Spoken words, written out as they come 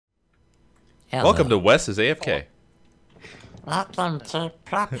Hello. Welcome to Wes's AFK. Welcome to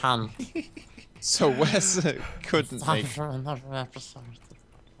Prepon. So Wes couldn't make.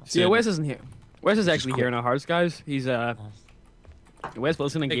 Yeah, Wes isn't here. Wes is actually here in our hearts, guys. He's Wes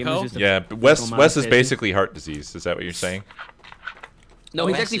Wilson and Hey, game Cole? is just a Yeah, physical Wes is manifestation. basically heart disease. Is that what you're saying? No,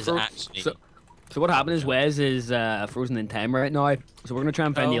 he's Wes actually is frozen. actually- So what happened is Wes is frozen in time right now. So we're gonna try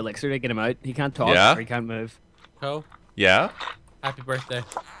and find the Oh. elixir to get him out. He can't talk Yeah? or he can't move. Co, Yeah? happy birthday.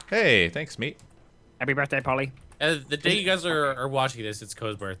 Hey, thanks, mate. Happy birthday, Polly. The day you guys are watching this, it's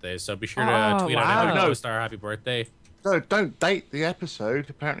Co's birthday, so be sure to Oh, tweet wow. out No. Coestar happy birthday. No, don't date the episode.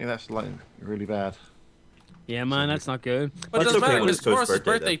 Apparently that's like really bad. Yeah, man, that's not good. But it That's doesn't okay matter when because it's Co's tomorrow's his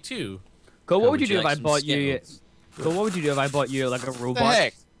birthday, birthday too. Cole, what Oh, would you would do you if like I some bought you? Skittles? Cole, what would you do if I bought you like a The robot?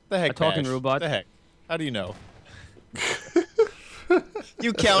 heck? The heck? A talking Bash? robot. The heck? How do you know?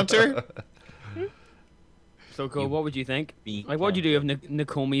 You counter? So Cole, what would you think? Be Like, what would you do if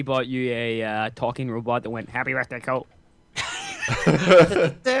Nakomi bought you a talking robot that went "Happy birthday, Cole"?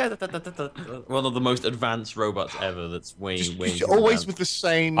 One of the most advanced robots ever. That's way Just too always advanced. with the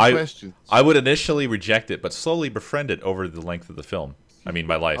same I- questions. I would initially reject it, but slowly befriend it over the length of the film. I mean,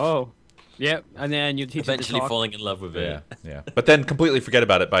 my life. Oh, yeah, and then you teach it to Eventually talk. falling in love with Yeah, it. yeah. But then completely forget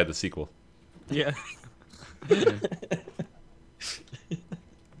about it by the sequel. Yeah.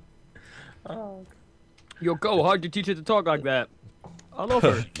 Yo, go, how'd you teach it to talk like that? I love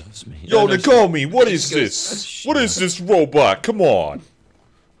her. Loves me. Yo, No, Nakomi, what is goes, this? What is this robot? Come on.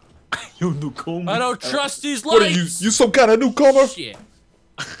 Yo, Nakomi. I don't trust these What are you? lights. You some kind of newcomer? Shit.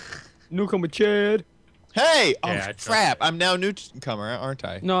 Newcomer Chad. Hey! Oh Yeah, I trust crap! it. I'm now newcomer, aren't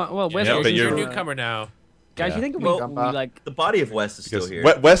I? No, well, Wes Yeah, but Wilson's You're a you're- for- newcomer now. Guys, Yeah. you think we, Well, we like The body of Wes is still Because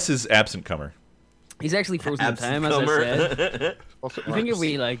here. Wes is absent comer. he's actually frozen in time, as I said. You think if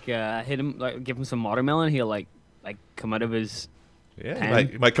we like hit him, like give him some watermelon, he'll like come out of his Yeah, Time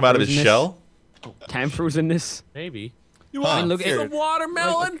he might come out of his frozenness. shell. time frozenness? Maybe. You I mean, look, It's a it,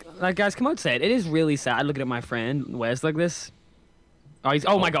 watermelon. like guys, come outside. It is really sad looking at my friend Wes like this. Oh,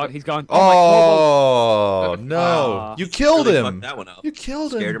 oh my God, he's gone. Oh, no! Ah. You killed Really him. fucked that one up. You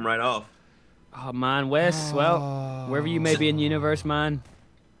killed Scared him. him right off. Oh man, Wes. Well, wherever you may be in the universe, man.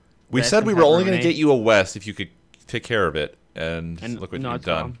 We Wes said and we were only going to pepperoni. get you a Wes if you could take care of it, and look what no, you've it's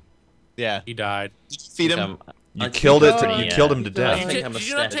done. wrong. Yeah. He died. Feed him. You I killed think it. I'm You a- killed him to I death. think I'm a Did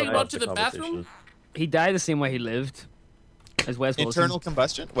you not step take him above out to the competition. bathroom? He died the same way he lived, as Wes Wilson. Internal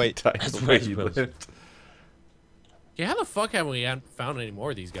combustion? Wait. That's the way Wes you Wilson. lived. Yeah, how the fuck haven't we found any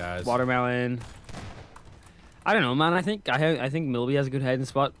more of these guys? Watermelon. I don't know, man. I think Milby has a good hiding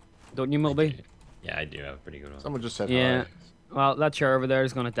spot, don't you, Milby? Yeah, I do have a pretty good one. Someone just said Yeah. hi. Well, that chair over there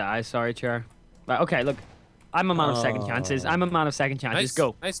is gonna die. Sorry, chair. Right, okay, look. I'm a man of second chances. I'm a man of second chances. Nice,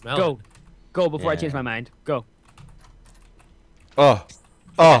 Go. nice melon. Go. Go before I change Yeah. my mind. Go. Oh,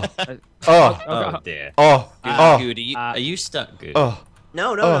 oh, oh, Oh dear. oh, oh, Good. Are you stuck? Good. oh,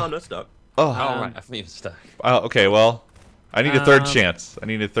 No, no, Oh. no, I'm not stuck. oh. Oh right, I thought you were stuck. Oh, okay, well, I need a third Um, chance. I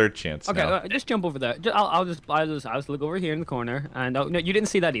need a third chance. Okay, now. just jump over there. I'll just look over here in the corner, and no, you didn't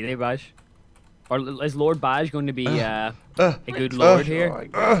see that either, Baj. Or is Lord Baj going to be a good lord Oh, here? I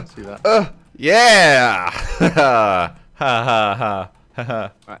can see that. Yeah! Ha ha ha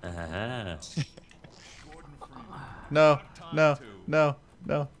ha. Ah. No, no, no,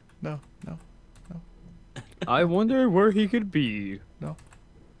 no, no, no, I wonder where he could be. no.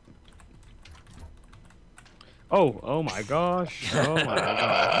 Oh my gosh. Oh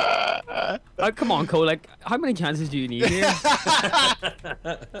my gosh. Come on, Cole. Like, how many chances do you need here?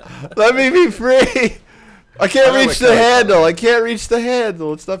 Let me be free! I can't reach the handle. I can't reach the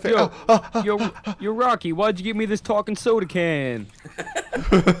handle. It's not fair. Yo, Oh, oh, oh. yo, Rocky, why'd you give me this talking soda can?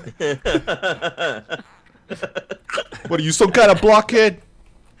 What are you, some kind of blockhead?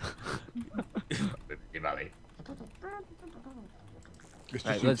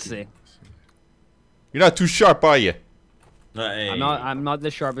 Alright, let's see. You're not too sharp, are you? Hey. I'm not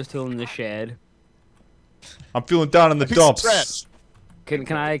the sharpest tool in the shed. I'm feeling down in the Piece of dumps. trash.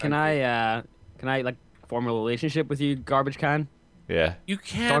 Can I like form a relationship with you, garbage can? Yeah. You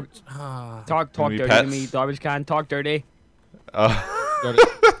can't. Ah. Talk Wanna be dirty to pets? me, garbage can. Talk dirty.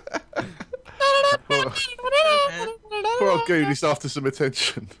 Poor old goon, he's after some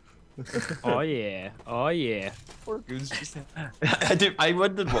attention. Oh yeah. Oh yeah. Poor goose just I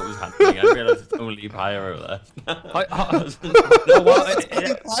wondered what was happening. I realized it's only Pyro left. Oh, well,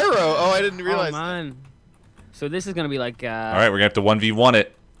 Pyro! Oh, I didn't oh realize. man. So this is gonna be like All right, we're gonna have to 1v1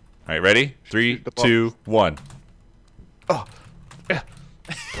 it. All right, ready? 3, Shoot the ball. 2, 1. Oh. Yeah.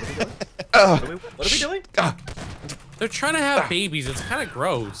 What are we doing? Ah. They're trying to have babies. It's kind of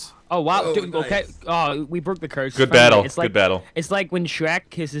gross. Oh wow! Oh, Dude, okay. nice. Oh, we broke the curse. Good Finally. battle. It's like, Good battle. It's like when Shrek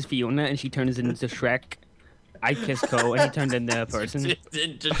kisses Fiona and she turns into Shrek. I kissed Co and he turned into a person.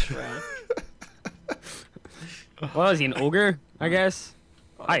 Into Shrek. What was he, an ogre? I guess.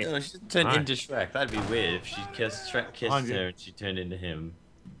 I don't know, she turned Hi. into Shrek. That'd be weird if Shrek kissed Behind you. her and she turned into him.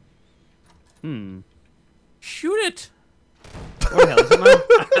 Shoot it. What the hell is it, man?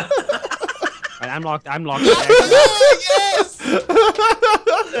 Right, I'm locked. I'm locked.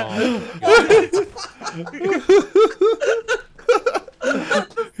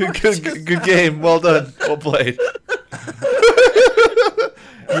 Good game. Well done. Well played.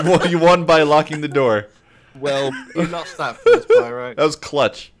 You won by locking the door. Well, You lost that first pyro. That was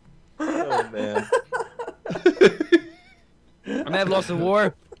clutch. oh man. I may have lost the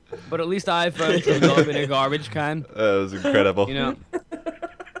war, but at least I found some love in a garbage can. That was incredible. You know.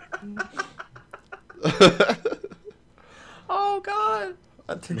 Oh god!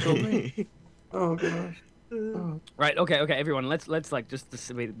 That tickled me. Oh gosh. Right. Okay. Okay. Everyone, let's like just be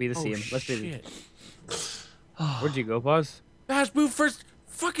the same. Let's be. Shit. Where'd you go, Buzz? Badge, move first.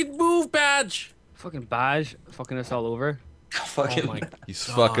 Fucking move, Badge. Fucking Badge, fucking us all over. Fucking. Oh my He's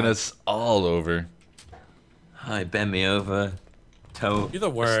God. fucking us all over. Hi, bend me over. Toe. You're the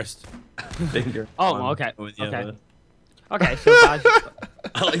worst. Finger. Oh, on okay, with the okay. other. Okay. So Badge.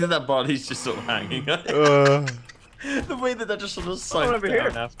 I like that body's just sort of hanging. Uh, The way that just sort of sunk over here.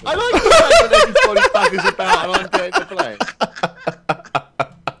 down after. I like the fact that everybody's back is about and I'm getting to play.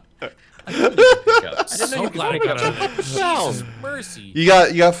 I didn't know So you could glad I pick got up. out. Jesus mercy. you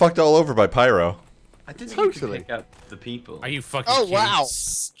got fucked all over by Pyro. I didn't know you could Totally. pick up the people. Are you fucking Oh, kidding? wow.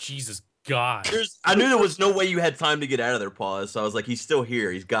 Jesus God. I knew there was no way you had time to get out of there, Paws. So I was like, he's still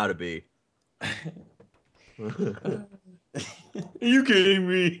here. He's got to be. Are you kidding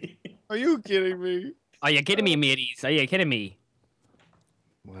me? Are you kidding me? Are you kidding me, mateys? Are you kidding me?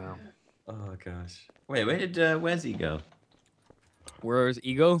 Wow. Oh gosh. Wait, where's he go? Where's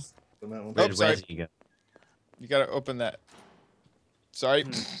Ego? Where's sorry. he go? You gotta open that. Sorry,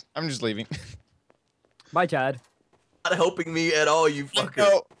 I'm just leaving. Bye, Chad. Not helping me at all, you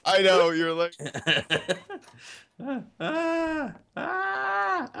fucker. I know. You're like. You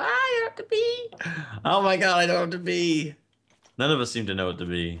have to be. Oh my god, I don't have to be. None of us seem to know what to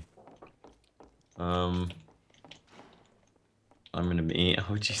be. I'm gonna be.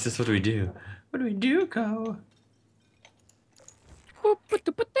 Oh Jesus, what do we do? What do we do, Co?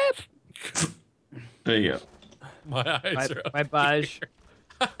 There you go. My eyes are Bye, Badge.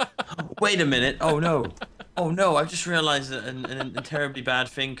 Wait a minute. Oh no. Oh no, I've just realized a terribly bad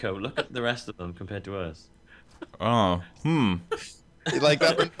thing, Co. Look at the rest of them compared to us. Oh, You like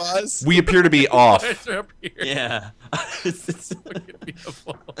that one, Paws? We appear to be off. eyes are up here. Yeah. Fucking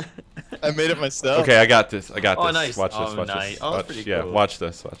beautiful. I made it myself. Okay, I got this. I got Oh, this. nice. Watch this. Oh, Watch nice. this. Oh, that's Watch, pretty yeah, cool. watch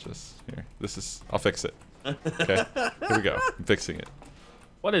this. Watch this. Here, this is. I'll fix it. Okay, here we go. I'm fixing it.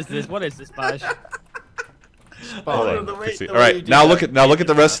 What is this? What is this, Badge? Hold Oh, on. the way- Fix it. the All way right, you do now that. look at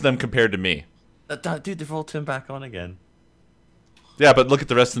the rest of them compared to me. Dude, they've all turned back on again. Yeah, but look at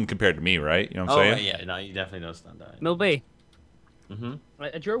the rest of them compared to me, right? You know what I'm Oh saying? yeah, no, you definitely don't stand out. Milby, Mm-hmm.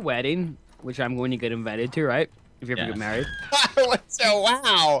 at your wedding, which I'm going to get invited to, right? If you ever Yes. get married. So,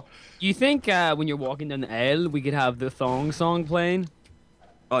 wow. Do you think when you're walking down the aisle, we could have the thong song playing?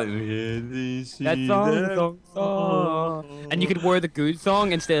 That song. And you could wear the good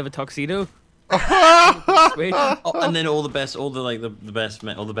song instead of a tuxedo. Sweet. Oh, and then all the best men, all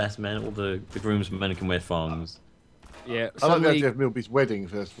the groomsmen can wear thongs. Yeah. I like the Suddenly, idea of Milby's wedding,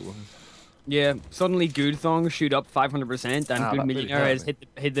 first of all. yeah. Suddenly, good thongs shoot up 500%, and Ah, Good that really Millionaire has hurt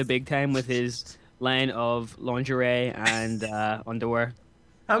hit the big time with his line of lingerie and underwear.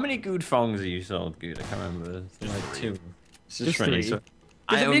 How many good thongs are you sold, Good? I can't remember. Like 2. It's Just funny, 3. so- Does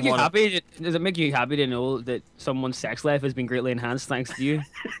I it make own you one of- happy? Does it make you happy to know that someone's sex life has been greatly enhanced thanks to you?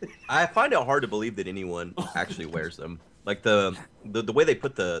 I find it hard to believe that anyone actually wears them. Like the way they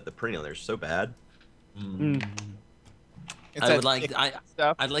put the printing on there is so bad. Mm. I would like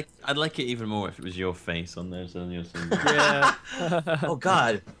stuff. I'd like it even more if it was your face on there, so you're saying. Yeah. Oh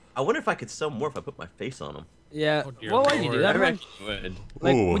God, I wonder if I could sell more if I put my face on them. Yeah. Oh, dear Well, why do you do Lord. that, I man? reckon you would.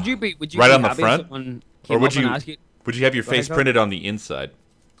 Like, Ooh. would you be Right be on the happy front? if someone Or came would up and you- asked you? Would you have your Go ahead, face go. printed on the inside?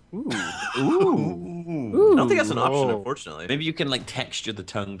 Ooh. I don't think that's an option, Ooh. unfortunately. Maybe you can like texture the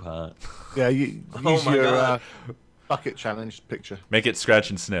tongue part. Yeah, you Oh use my your God. bucket challenge picture. Make it scratch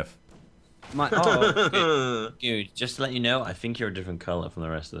and sniff. My, oh. Dude, just to let you know, I think you're a different color from the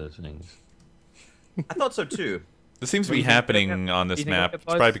rest of those things. I thought so too. This seems to What do be you think about happening on this you think map. about it, It's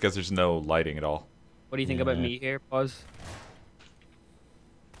Buzz? probably because there's no lighting at all. What do you think about Yeah. me here, Buzz?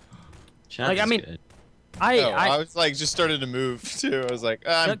 Chad Like, I is mean- good. I was like, just started to move too. I was like,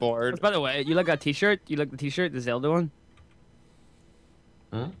 I'm bored. By the way, you like that T-shirt? You like the T-shirt, the Zelda one?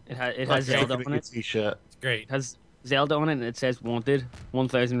 Huh? It has Zelda on it. T-shirt. It's great. It has Zelda on it, and it says "Wanted,"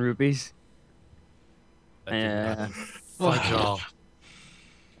 1,000 rupees. Fudge all.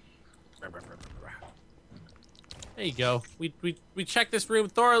 There you go. We checked this room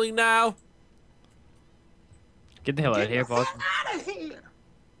thoroughly now. Get the hell out of here, boss.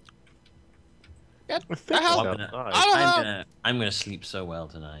 Get the hell I'm gonna sleep so well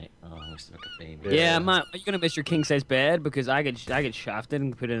tonight. Oh, I'm like a baby. Yeah, man, are you gonna miss your king size bed? Because I get shafted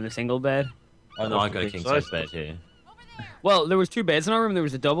and put in a single bed. Oh no, I got a king size bed here. Well, there was 2 beds in our room. There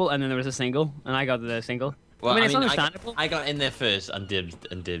was a double, and then there was a single, and I got the single. Well, I mean, it's understandable. I got in there first and dibs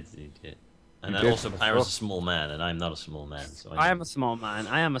it. And then also, Pyro's a small man, and I'm not a small man. So I am a small man.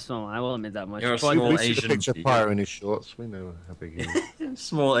 I will admit that much. You're a But- small We see the Asian. picture of Pyro in his shorts. We know how big he is.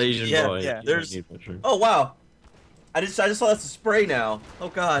 Small Asian Yeah, boy. yeah, You there's- don't need picture. Oh wow! I just saw that's a spray now. Oh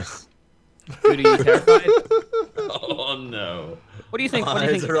god. Dude, are you terrified? Oh no. What do you think? What do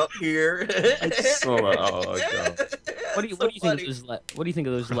you Eyes think? are up here. Oh god. What do you think of those? What do you think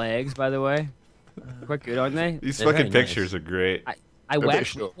of those legs, by the way? Quite good, aren't they? These They're fucking very nice. pictures are great. I bit wax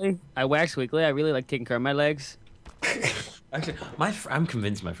short. weekly. I really like taking care of my legs. Actually, I'm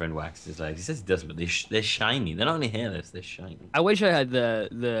convinced my friend waxed his legs. He says he doesn't, but they're shiny. They're not only hairless, they're shiny. I wish I had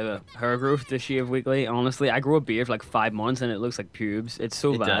the hair growth to shave weekly. Honestly, I grew a beard for like 5 months and it looks like pubes. It's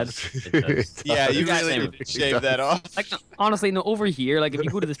so It bad. does. It does. Yeah, you guys really say- need to shave that off. Like honestly, no. Over here, like if you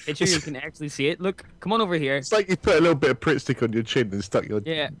go to this picture, you can actually see it. Look, come on over here. It's like you put a little bit of Pritt stick on your chin and stuck your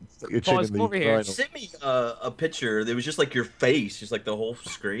Yeah. chin Pause, in the come over here. vinyl. Sent me a picture. It was just like your face, just like the whole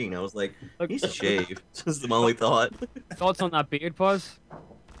screen. I was like, Look. he needs to shave. This is my only thought. Thoughts on that beard, pause?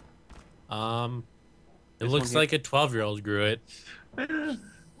 It This looks one here. like a 12-year-old grew it.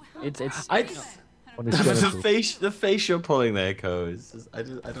 It's I, On his the genitals. the face you're pulling there, Co, is just, I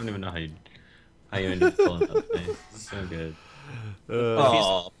don't even know how you ended up pulling that face. It's so good.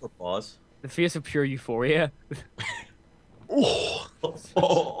 Oh, poor boss. the face of pure euphoria. Oh.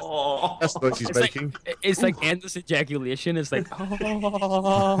 That's the noise he's It's like, making. it's like endless ejaculation. It's like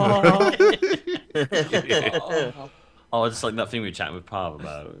Oh, it's like that thing we were chatting with Pav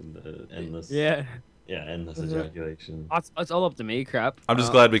about, the endless. yeah. Yeah, endless ejaculation. It's all up to me, crap. I'm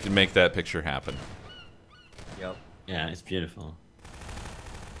just glad we can make that picture happen. Yep. Yeah, it's beautiful.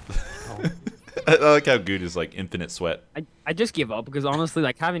 I like how good is like infinite sweat. I just give up because honestly,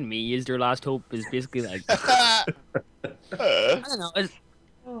 like having me as their last hope is basically like I don't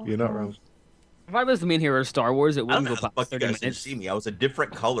know. You're not wrong. If I was the main hero of Star Wars, it I don't wouldn't know go how the past fuck you 30 guys didn't minutes. see me. I was a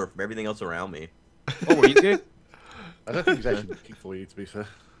different color from everything else around me. Oh, were you good? I don't think he's actually looking for you, to be fair.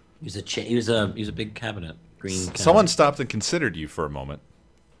 He was a big cabinet, green. Cabinet. Someone stopped and considered you for a moment.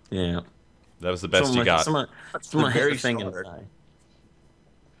 Yeah. That was the best you got. Someone the hit very the thing and start. died.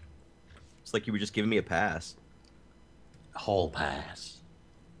 It's like you were just giving me a pass. Hall pass.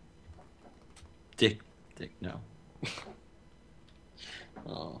 Dick, no.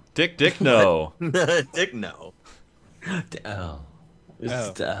 Oh. Dick, no. Dick, no. Oh.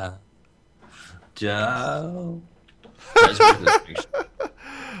 Oh. Joe.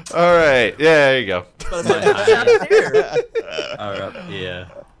 All right. Yeah, there you go. Are up here.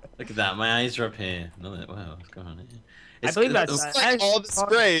 Look at that. My eyes are up here. Wow, what's going on here? I believe that's It's like all the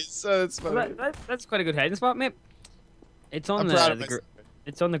sprays, so it's funny. that's quite a good hiding spot, mate. It's on I'm proud of the myself.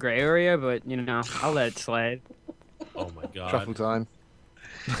 it's on the gray area, but you know I'll let it slide. Oh my Truffle god. time.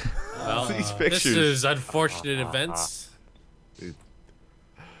 Well, These this pictures. is unfortunate events.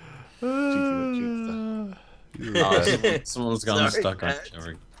 Oh, someone's gone Sorry, stuck on Matt.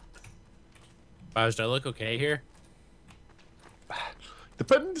 shower. Baj, do I look okay here?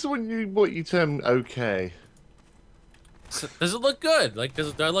 Depends on what you term okay. Does it look good? Like,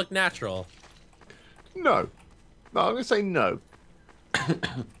 do I look natural? No. No, I'm going to say no.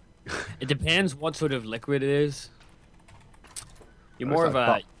 It depends what sort of liquid it is. You're It's more of like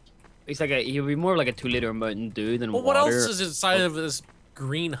a. pop. It's like a. You'll be more like a 2-liter Mountain Dew than Well, water. what else is inside of this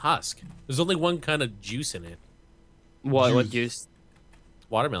green husk? There's only one kind of juice in it. What juice?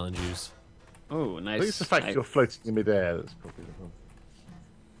 Watermelon juice. Oh, I nice. think it's the fact that you're floating in midair that's probably the problem.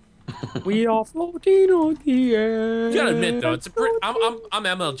 We are floating on the air. You gotta admit though, it's a I'm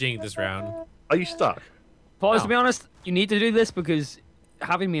MLGing this round. Are you stuck? Pause. No. To be honest, you need to do this because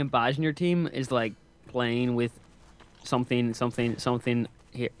having me and Baj in your team is like playing with something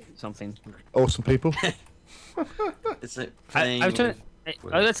here, something. Awesome people. It's like I playing. was trying.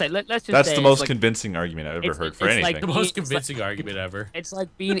 Let's say, let's just. That's say the it's most like, convincing argument I've ever it's- heard for it's like anything. The most It's like- convincing argument ever. It's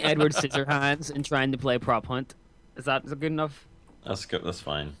like being Edward Scissorhands and trying to play prop hunt. Is that good enough? That's good. That's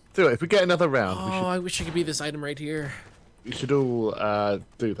fine. Do it. If we get another round, Oh, I wish I could be this item right here. we should all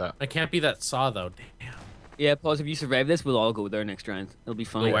do that. I can't be that saw though. Damn. Yeah, pause. If you survive this, we'll all go there next round. It'll be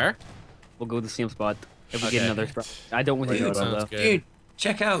fun. Go where? We'll go to the same spot. If we Okay. get another spot. I don't want to go Sounds though. good. Dude,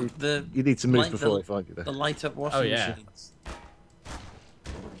 check out the. You need to move light- before the, they find you there. The light up washing yeah. machines.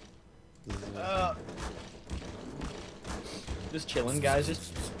 Just chilling, guys.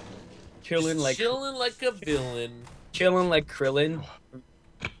 Just chilling like Chilling like a villain. chilling like Krillin.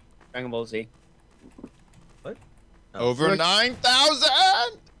 Dragon Ball Z. Over 9,000.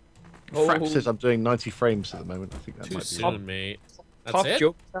 Frap says I'm doing 90 frames at the moment. I think that Too might be soon, mate. That's Top it?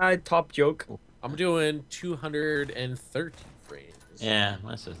 joke side. Top joke. I'm doing 230 frames. Yeah,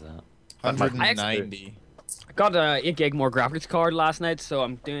 mine says that. 190. I got a 8 gig more graphics card last night, so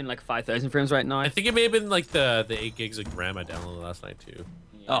I'm doing like 5,000 frames right now. I think it may have been like the 8 gigs of RAM I downloaded last night too.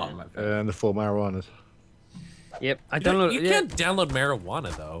 Oh my god. And the 4 marijuanas. Yep, I You downloaded. can't download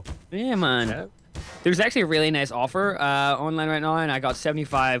marijuana though. Yeah, man. There's actually a really nice offer online right now, and I got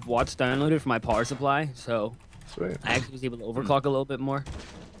 75 watts downloaded for my power supply, so Sweet. I actually was able to overclock a little bit more.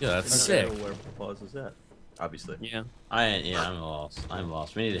 Yeah, that's I sick. don't know where pause is that. Obviously. Yeah. I'm lost. I'm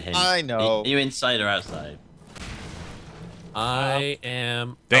lost. We need a hint. I know. Are you inside or outside? I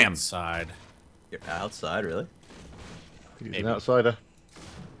am Damn. outside. You're outside, really? He's an outsider.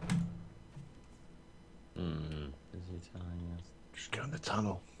 Hmm. Is he telling us? Just go in the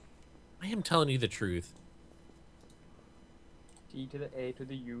tunnel. I am telling you the truth. T to the A to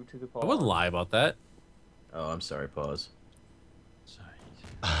the U to the I wouldn't lie about that. Oh, I'm sorry, pause. Sorry.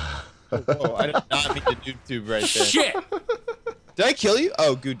 Oh, I did not mean to do tube right there. Shit! Did I kill you?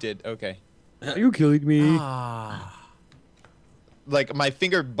 Oh, Good did. Okay. Are you killing me? Ah. Like my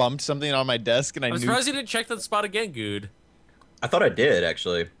finger bumped something on my desk, and I I'm knew. surprised you didn't check that spot again, Good. I thought I did,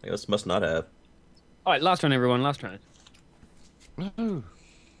 actually. I guess must not have. All right, last round, everyone. Last round. No.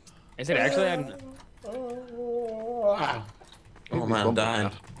 Is it actually? Oh man, I'm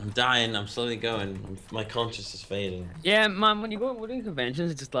dying. I'm dying. I'm slowly going. My conscience is fading. Yeah, man. When you go to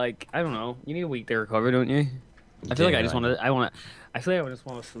conventions, it's just like I don't know. You need a week to recover, don't you? I feel like I just want to. I feel like I just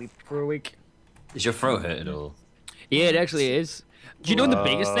want to sleep for a week. Is your throat hurt at all? Yeah, it actually is. Do you know the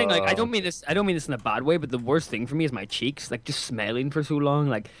biggest thing? Like, I don't mean this. I don't mean this in a bad way, but the worst thing for me is my cheeks. Like, just smelling for so long.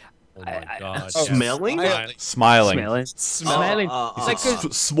 Like, Oh my god. Oh, Smelling? Smiling. smelling. It's like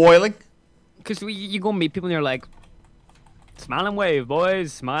Smoiling? because you go meet people and you're like, smiling wave,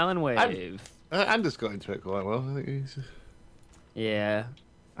 boys, smiling wave. Anders got into it quite well. I think he's. Yeah,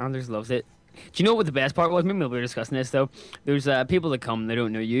 Anders loves it. Do you know what the best part was? Maybe we were discussing this though. There's people that come, they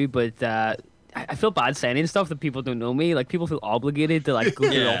don't know you, but I feel bad saying stuff that people don't know me. Like people feel obligated to like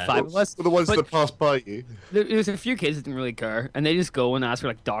go through all Yeah. 5 of us. For the ones But- that pass by you. There's a few kids that didn't really care, and they just go and ask for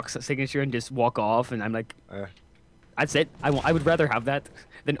like Doc's signature and just walk off. And I'm like, that's it. I would rather have that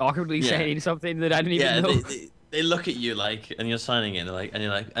than awkwardly Yeah. saying something that I didn't Yeah, even know. they look at you like, and you're signing it, and they're like,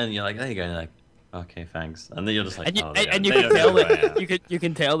 and you're like, there you go, and they're like, okay, thanks, and then you're just like, And you, oh, and you they can don't tell know who I that am. you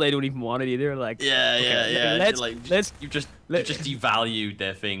can tell they don't even want it either. Like Yeah, yeah. let's- Like, let's- you just devalued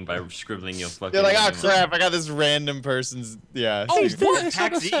their thing by scribbling your fucking. They're like, oh name. crap! I got this random person's. Yeah. Oh, signature. what?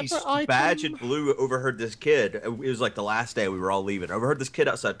 Taxi Badge and Blue overheard this kid. It was like the last day we were all leaving. Overheard this kid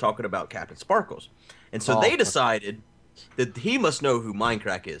outside talking about Captain Sparkles, and so they decided that he must know who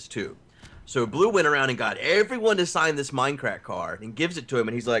Minecraft is too. So Blue went around and got everyone to sign this Minecraft card and gives it to him,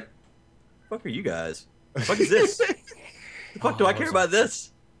 and he's like, "Fuck are you guys? The fuck is this? The fuck do I care about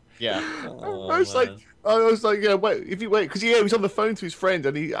this?" Yeah. Oh, I was man. like, yeah, wait, if you wait, because he was on the phone to his friend,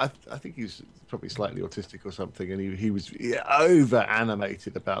 and I think he's probably slightly autistic or something, and he was over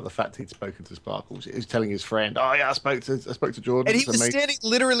animated about the fact he'd spoken to Sparkles. He was telling his friend, "Oh yeah, I spoke to Jordan." And he it's was amazing." standing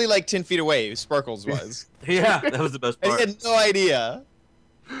literally like 10 feet away. Sparkles was. Yeah, that was the best And he part. had no idea.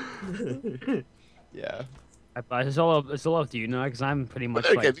 Yeah. it's all up to you now because I'm pretty much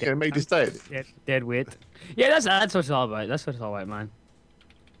Okay, like yeah, made his day. dead weight. Yeah, that's what it's all about. That's what it's all about, man.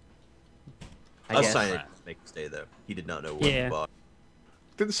 I I'll guess. sign it to make him stay though. He did not know what Yeah. he bought.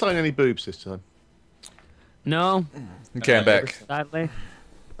 Didn't sign any boobs this time. No, You came back. sadly.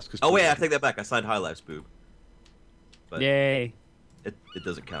 That's 'cause Oh wait, I take that back. I signed High Life's boob. But Yay. it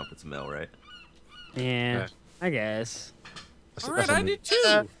doesn't count if it's a male, right? Yeah, I guess. All right, I did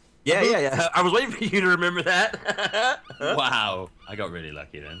too. Yeah. I was waiting for you to remember that. Wow, I got really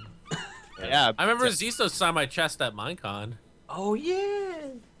lucky then. Yeah. I remember Zisto signed my chest at Minecon. Oh yeah.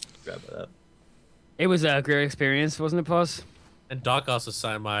 Grab that. It was a great experience, wasn't it, Pause? And Doc also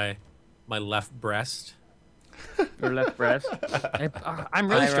signed my left breast. Your left breast. I'm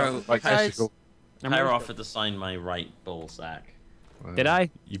really Pyro, struggling. Like guys. testicle. I'm really Pyro offered to sign my right ball sack. Did I?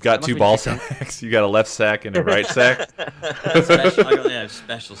 You've got That two must ball be chicken. sacks. You got a left sack and a right sack. Special, I have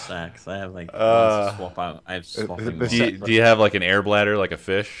special sacks. I have like ones to swap out. I have swapping. Do you have like an air bladder, like a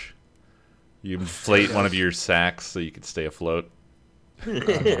fish? You inflate one of your sacks so you can stay afloat. Can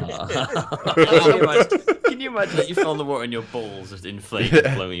you imagine that you fell in the water and your balls just inflate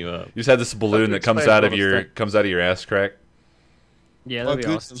and blow you up? You just have this balloon that comes out of your ass crack, Yeah, that'd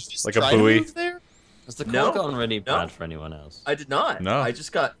be awesome. like a buoy. Has the call No. gotten really No. bad for anyone else? I did not. No. I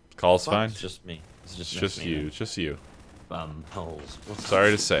just got. Call's Fuck. fine. It's just me. It's It's just just me you. now. It's just you. Bum holes. What's Sorry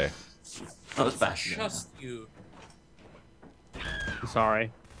to say. That was bad. Just you. I'm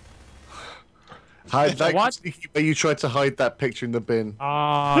sorry. Hide that What? sneaky way you tried to hide that picture in the bin.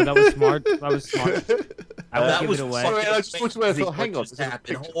 Oh, that was smart. That was smart. I will That give was it away. Sorry, I just walked away. I thought, hang on, Just this is a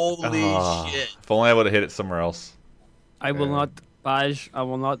happened. picture. Holy Ah, shit! if only I would have hit it somewhere else. I will not, Baj. I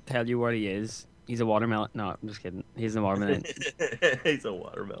will not tell you where he is. He's a watermelon. No, I'm just kidding. He's a watermelon. He's a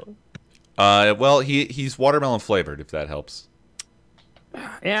watermelon. Well, he's watermelon flavored, if that helps.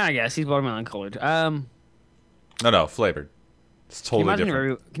 Yeah, I guess he's watermelon colored. No, flavored. It's Can you, totally imagine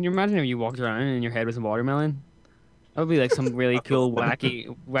different. can you imagine if you walked around and your head was a watermelon? That would be like some really cool, wacky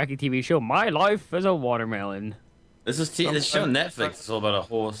TV show. My life as a watermelon. This is this show on Netflix. It's all about a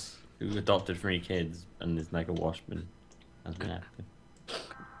horse who adopted 3 kids and is like a washman. Has been active.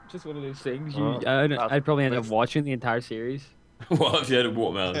 Just one of those things. I'd probably end up watching the entire series. What if you had a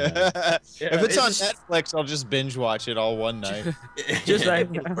watermelon? If it's on It's just- Netflix, I'll just binge watch it all one night. Just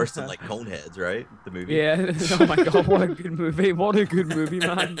like- worse than like Coneheads, right? The movie. Yeah. Oh my god, what a good movie! What a good movie,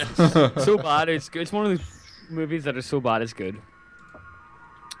 man. So bad it's good. It's one of those movies that are so bad it's good.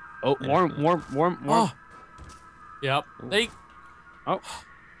 Oh, warm. Oh. Yep. They. Oh,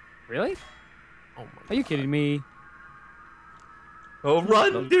 really? Oh my. Are you kidding me? Oh,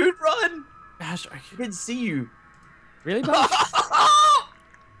 run, dude, run! Gosh, I didn't see you. Really, bad?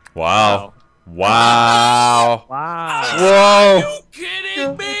 Wow. Wow. Wow. Whoa.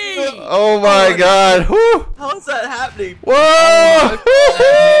 kidding me? Oh my God. Whew. How is that happening? Whoa.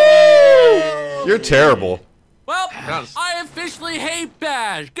 You're terrible. Well, I officially hate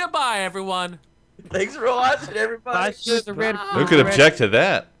Bash. Goodbye, everyone. Thanks for watching, everybody. He was the red. Who could object to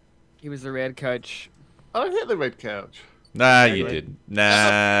that? He was the red coach. I hit the red couch. Nah, you didn't.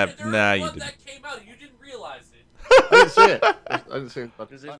 Nah, There was nah, you one didn't. that came out. You didn't realize it. I didn't see it. I didn't see it.